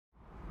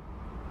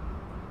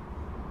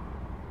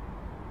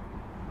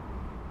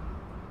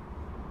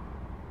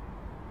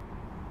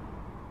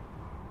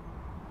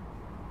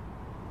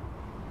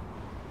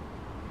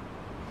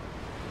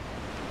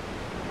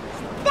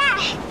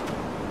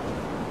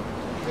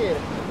كيف؟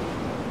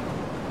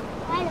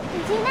 ويلك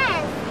انتي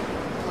ناس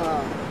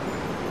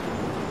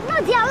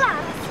نوض يلا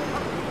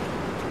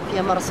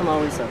فيها مرسمة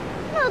ويسال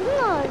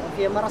نوض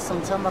فيها مرسم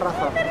تا مرة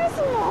أخرى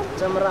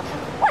تا مرة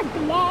أخرى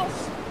بلاش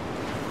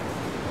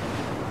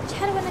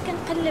شحال وانا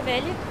كنقلب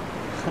عليك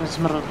خرجت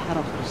مرة البحر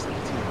وخرجت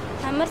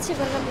لحتى عمرتي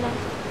برا البلان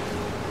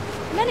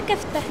مالك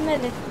افتح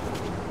مالك.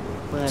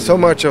 So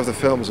much of the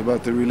film is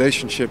about the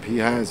relationship he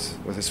has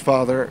with his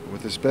father,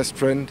 with his best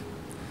friend,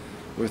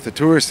 with the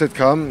tourists that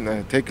come,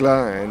 Thekla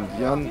and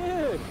Jan,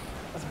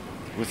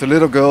 with the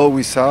little girl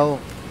Wissal.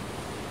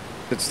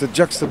 It's the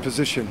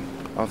juxtaposition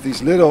of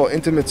these little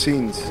intimate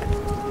scenes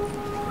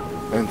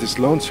and this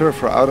lone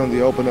surfer out on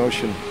the open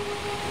ocean.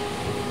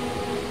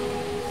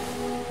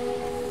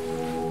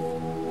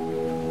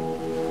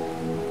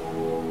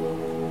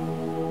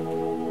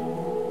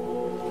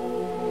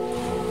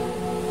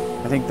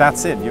 I think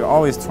that's it. You're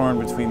always torn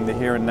between the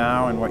here and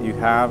now and what you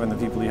have and the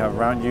people you have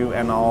around you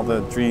and all the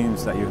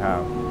dreams that you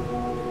have.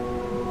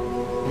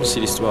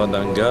 C'est l'histoire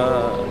d'un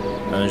gars,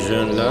 un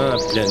jeune là,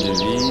 plein de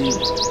vie,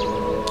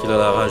 qui a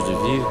la rage de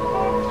vivre.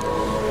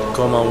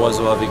 Comme un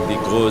oiseau avec des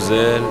grosses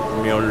ailes,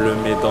 mais on le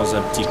met dans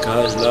un petit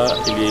cage là,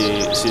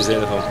 et ses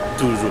ailes vont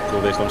toujours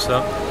courbées comme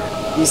ça.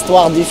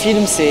 L'histoire du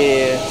film,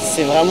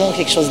 c'est vraiment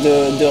quelque chose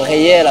de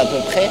réel à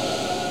peu près.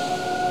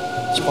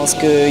 Je pense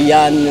que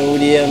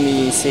Jan-Willem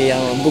il s'est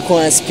beaucoup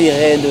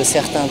inspiré de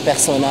certains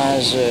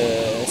personnages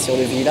sur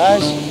le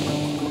village.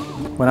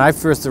 When I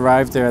first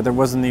arrived there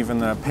wasn't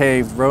even a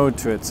paved road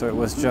to it, so it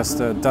was just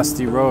a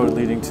dusty road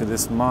leading to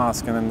this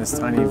mosque and then this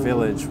tiny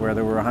village where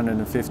there were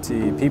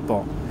 150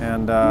 people.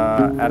 And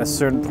at a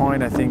certain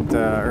point, I think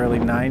the early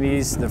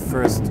 90s, the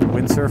first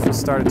windsurfers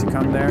started to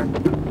come there,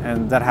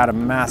 and that had a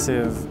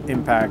massive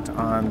impact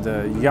on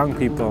the young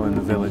people in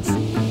the village.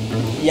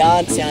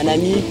 Jan, c'est un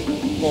ami.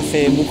 On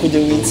fait beaucoup de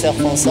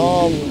windsurf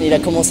ensemble. Il a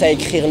commencé à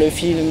écrire le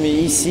film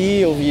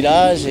ici, au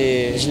village,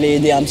 et je l'ai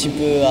aidé un petit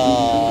peu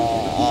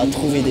à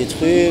trouver des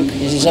trucs.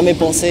 J'ai jamais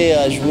pensé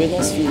à jouer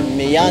dans ce film.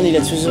 Mais Jan, il a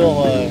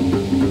toujours...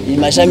 il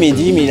m'a jamais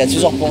dit, mais il a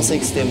toujours pensé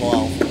que c'était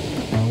moi.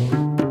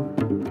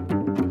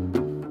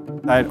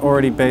 I had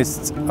already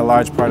based a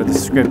large part of the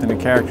script and the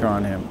character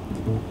on him.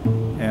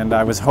 And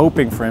I was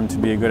hoping for him to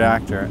be a good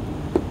actor.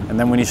 And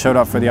then when he showed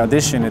up for the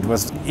audition, it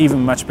was even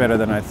much better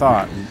than I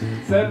thought.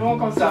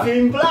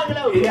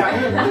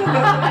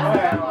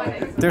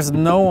 There's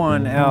no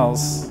one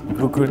else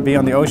who could be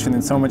on the ocean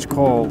in so much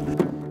cold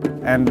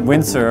and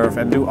windsurf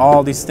and do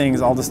all these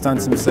things, all the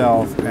stunts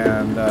himself,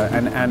 and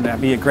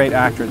be a great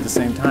actor at the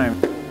same time.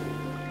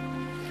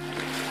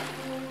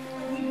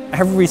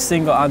 Every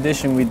single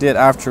audition we did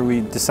after we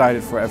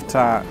decided for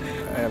Fettah,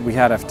 we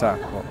had Fettah.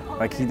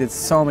 Like, he did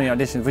so many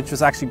auditions, which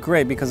was actually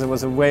great because it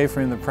was a way for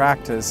him to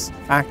practice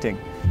acting.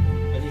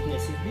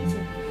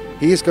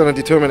 He's going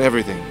to determine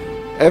everything.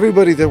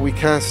 Everybody that we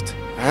cast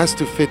has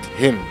to fit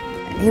him.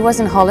 He was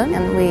in Holland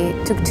and we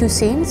took 2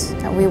 scenes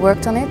and we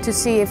worked on it to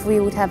see if we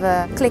would have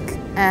a click,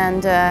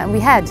 and we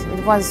had.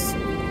 It was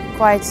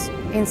quite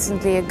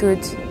instantly a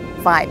good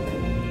vibe.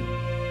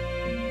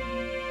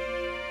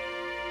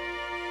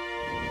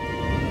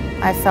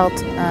 I felt,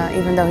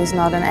 even though he's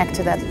not an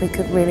actor, that we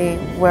could really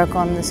work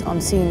on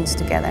scenes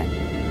together.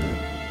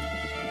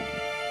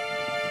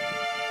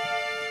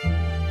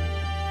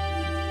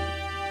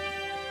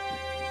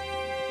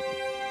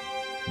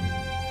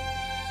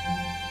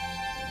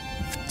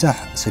 Fettah,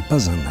 c'est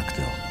pas un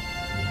acteur,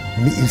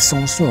 mais il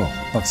s'en sort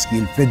parce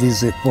qu'il fait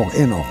des efforts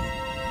énormes.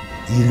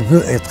 Il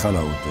veut être à la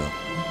hauteur.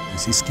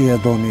 C'est ce qui a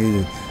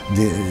donné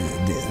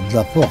de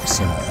la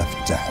force à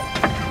Fettah.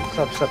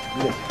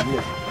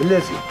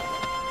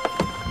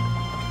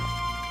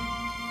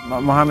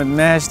 Mohamed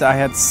Majd I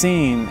had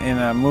seen in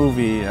a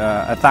movie,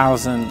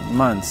 1,000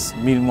 Months,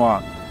 1000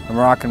 Mois, a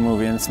Moroccan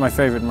movie, and it's my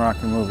favorite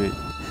Moroccan movie.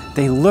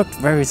 They looked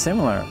very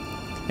similar.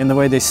 In the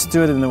way they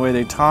stood, in the way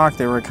they talked,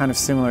 they were kind of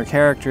similar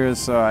characters,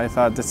 so I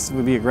thought this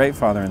would be a great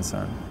father and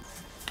son.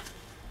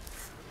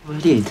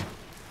 وليد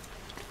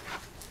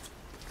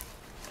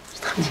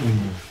دخلتي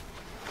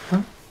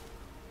ها؟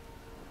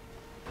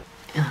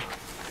 يا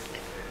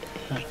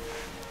رب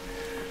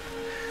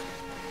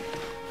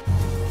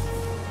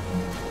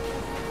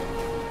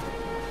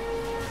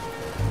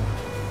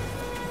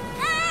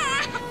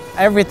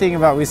Everything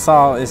about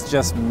Wissal is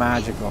just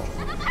magical.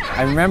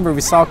 I remember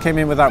Wissal came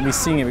in without me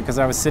seeing it because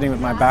I was sitting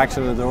with my back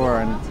to the door,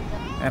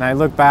 and I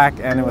looked back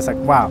and it was like,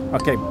 wow,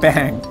 okay,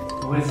 bang.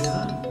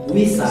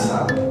 Wissal.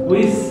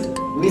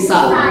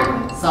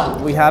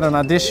 We had an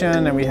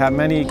audition and we had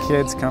many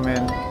kids come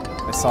in.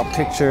 I saw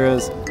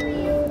pictures,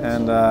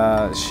 and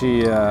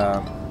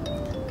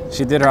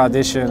she did her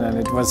audition and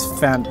it was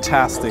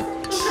fantastic.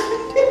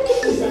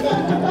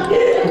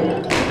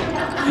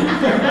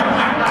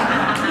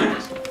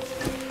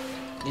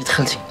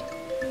 دخلتي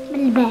من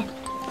الباب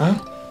ها؟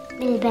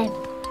 من الباب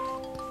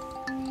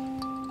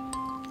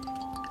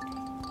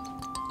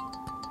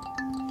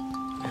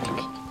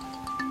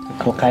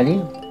وقع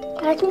لي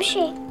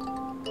غتمشي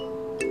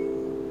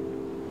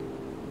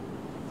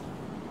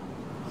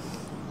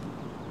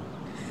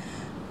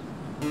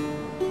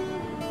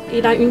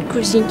Il a une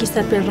cousine qui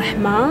s'appelle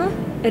Rahma.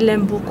 Elle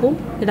l'aime beaucoup.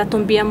 Elle a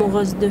tombé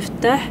amoureuse de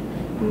Fettah,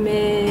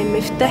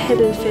 mais Fettah,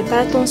 elle ne fait pas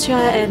attention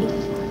à elle.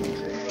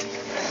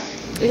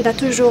 Il a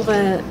toujours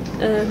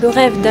le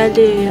rêve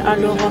d'aller à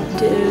l'Europe,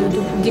 de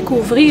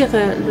découvrir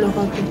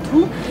l'Europe et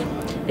tout.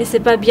 Et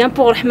c'est pas bien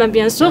pour Rahma,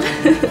 bien sûr.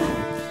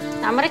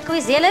 عمرك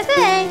كويس يا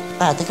لافاي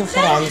يعطيك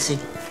الخير عروسي.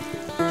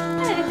 لا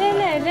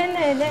لا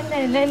لا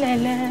لا لا لا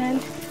لا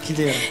كي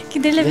دايره؟ كي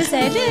داير لاباس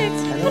عليك؟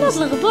 خلاص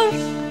الغبر.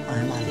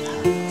 ما عليك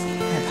حال.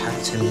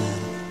 بحال تما.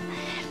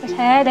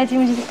 شحال هادي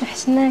من جديد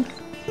وحشناك.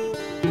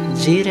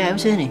 تجيري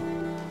عاوتاني.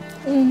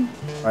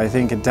 I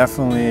think it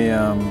definitely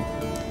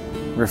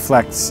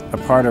reflects a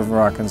part of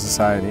Moroccan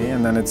society,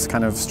 and then it's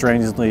kind of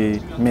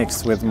strangely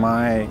mixed with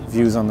my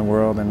views on the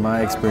world and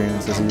my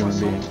experience as a human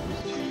being.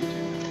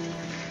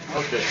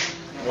 Okay,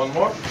 one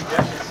more?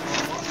 Yes.